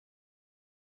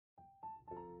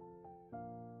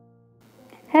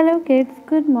Hello kids,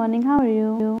 good morning. How are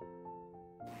you?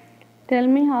 Tell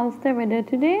me, how's the weather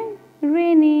today?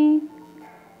 Rainy.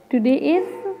 Today is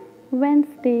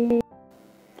Wednesday.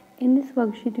 In this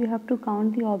worksheet you have to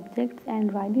count the objects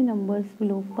and write the numbers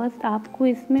below. First आपको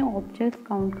इसमें objects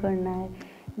count करना है.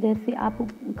 जैसे आप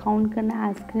count करना है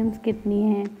ice creams कितनी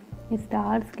हैं,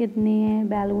 स्टार्स कितने हैं,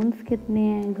 बैलून्स कितने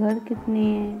हैं, घर कितने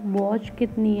हैं, वॉच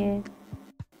कितनी है.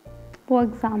 फॉर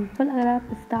एग्ज़ाम्पल अगर आप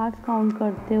स्टार्स काउंट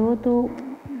करते हो तो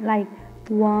लाइक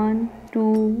 1 2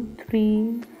 3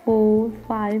 4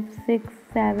 5 6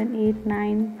 7 8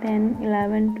 9 10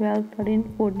 11 12 13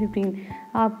 14 15.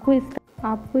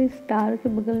 आपको स्टार के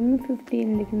बगल में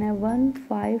 15 लिखना है. 1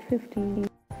 5 15.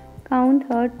 Count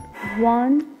hurt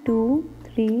 1 2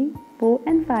 3 4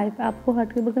 and 5. आपको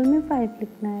हर्ट के बगल में 5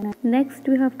 लिखना है. Next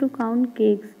we have to count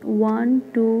cakes. 1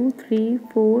 2 3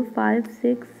 4 5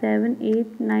 6 7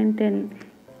 8 9 10.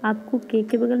 आपको केक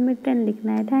के बगल में 10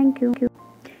 लिखना है. Thank you.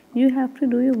 You have to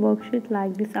do your worksheet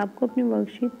like this. आपको अपनी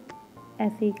वर्कशीट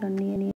ऐसे ही करनी है.